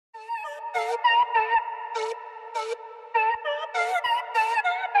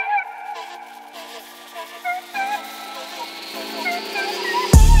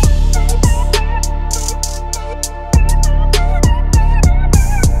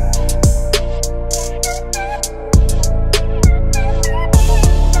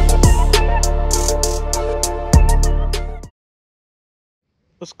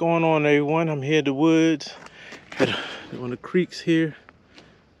What's going on, everyone? I'm here in the woods at one of the creeks here,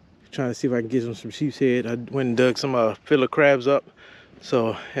 trying to see if I can get some sheephead. I went and dug some filler crabs up,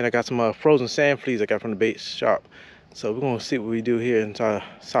 and I got some frozen sand fleas I got from the bait shop. So we're gonna see what we do here in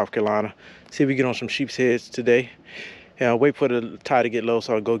South Carolina. See if we get on some sheepheads today. And I'll wait for the tide to get low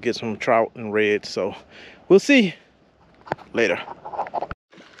so I'll go get some trout and reds. So we'll see later.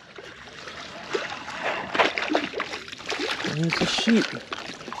 There's a sheep.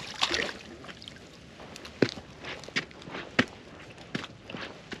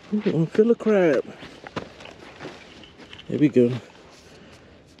 Ooh, filler crab. There we go.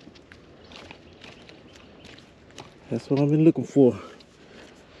 That's what I've been looking for.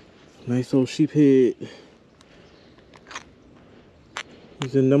 Nice old sheephead.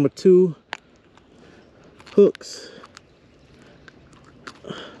 Using number 2 hooks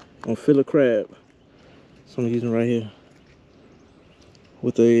on filler crab. So I'm using right here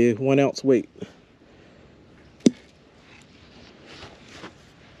with a 1 ounce weight.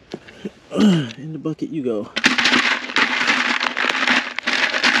 In the bucket you go.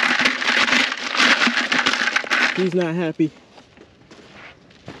 He's not happy.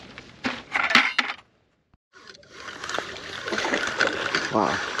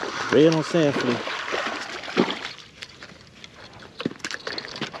 Wow, red on sand flea.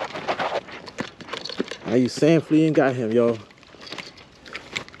 I used sand flea and got him, y'all.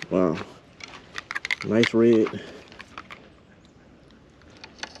 Wow, nice red.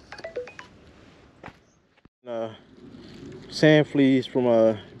 Sand fleas from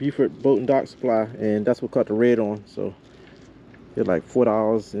Beaufort Boat and Dock Supply, and that's what caught the red on. So they're like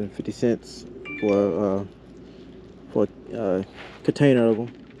 $4.50 for a container of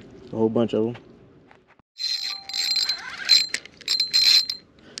them, a whole bunch of them.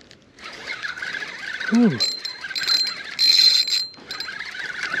 Whew.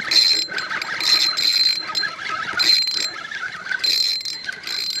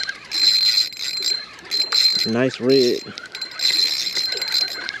 Nice red.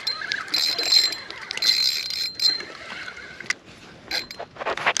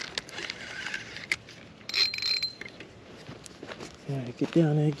 Alright, get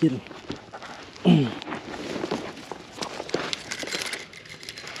down there and get him.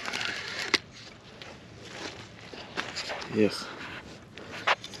 Yes.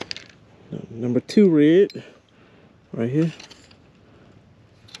 Number 2 red, right here.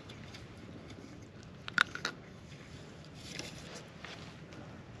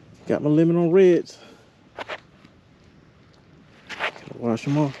 Got my limit on reds. Gotta wash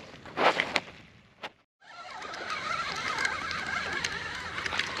them off.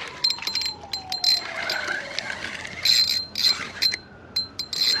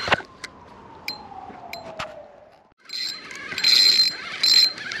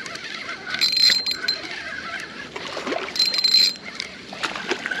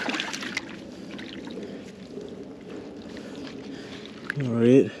 All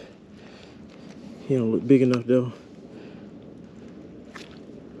right. He don't look big enough though.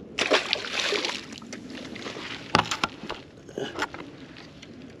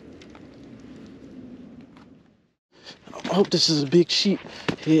 I hope this is a big sheep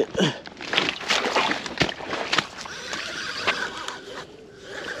head.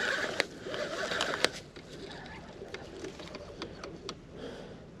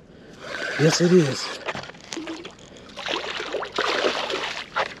 Yes, it is.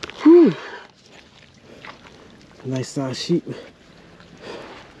 Whew. Nice size sheep.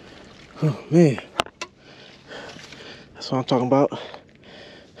 Oh man, that's what I'm talking about.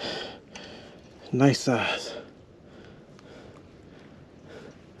 Nice size.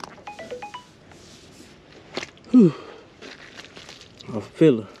 Whew. A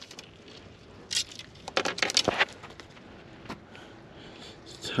filler.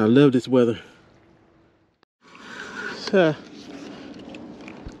 I love this weather.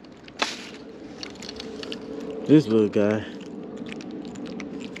 This little guy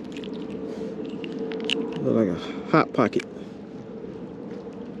look like a hot pocket.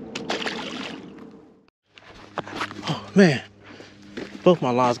 Oh man, both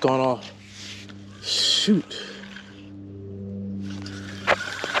my lines gone off. Shoot.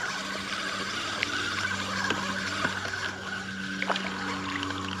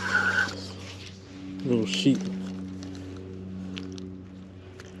 Little sheep.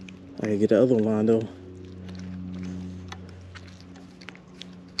 I gotta get the other line though.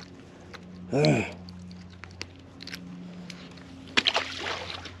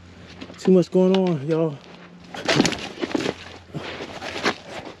 Too much going on, y'all.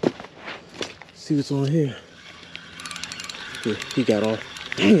 See what's on here. Yeah, he got off.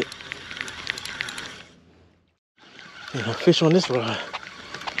 Dang it. Ain't no fish on this rod.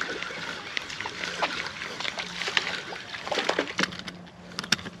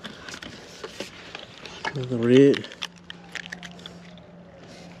 Another red.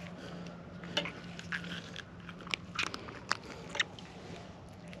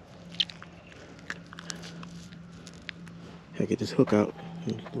 I get this hook out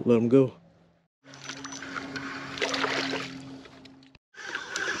and let him go.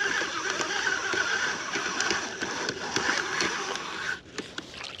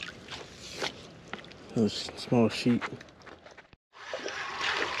 Another small sheep.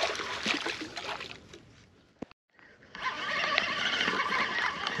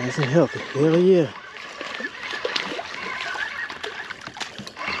 Nice and healthy. Hell yeah.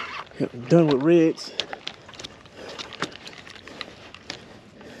 Yep, done with reds.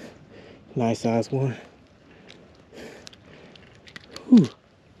 Nice size one. Whew.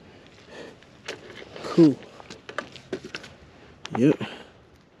 Cool. Yep.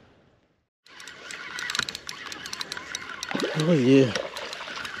 Oh yeah.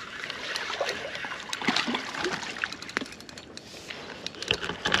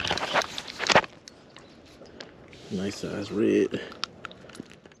 Nice size red.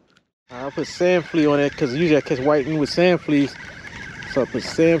 I'll put sand flea on it because usually I catch whiting with sand fleas. So I put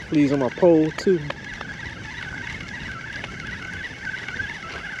sand fleas on my pole too.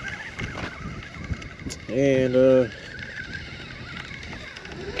 And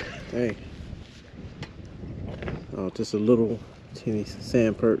dang. Oh, just a little teeny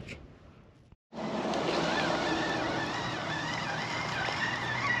sand perch. A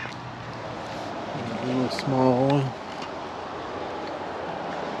little small one.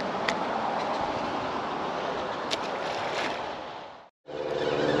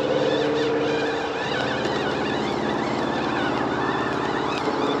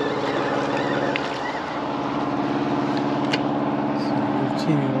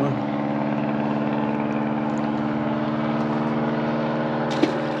 Teeny one.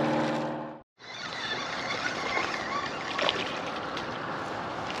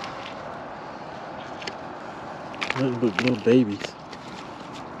 Nothing but little babies.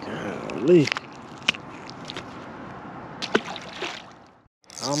 Golly.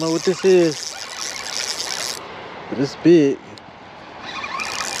 I don't know what this is, but it's big.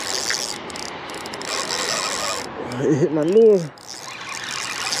 It hit my lure.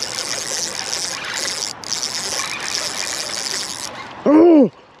 Oh!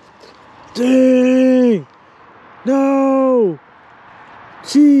 Dang! No!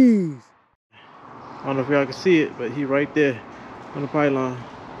 Jeez! I don't know if y'all can see it, but he right there on the pylon.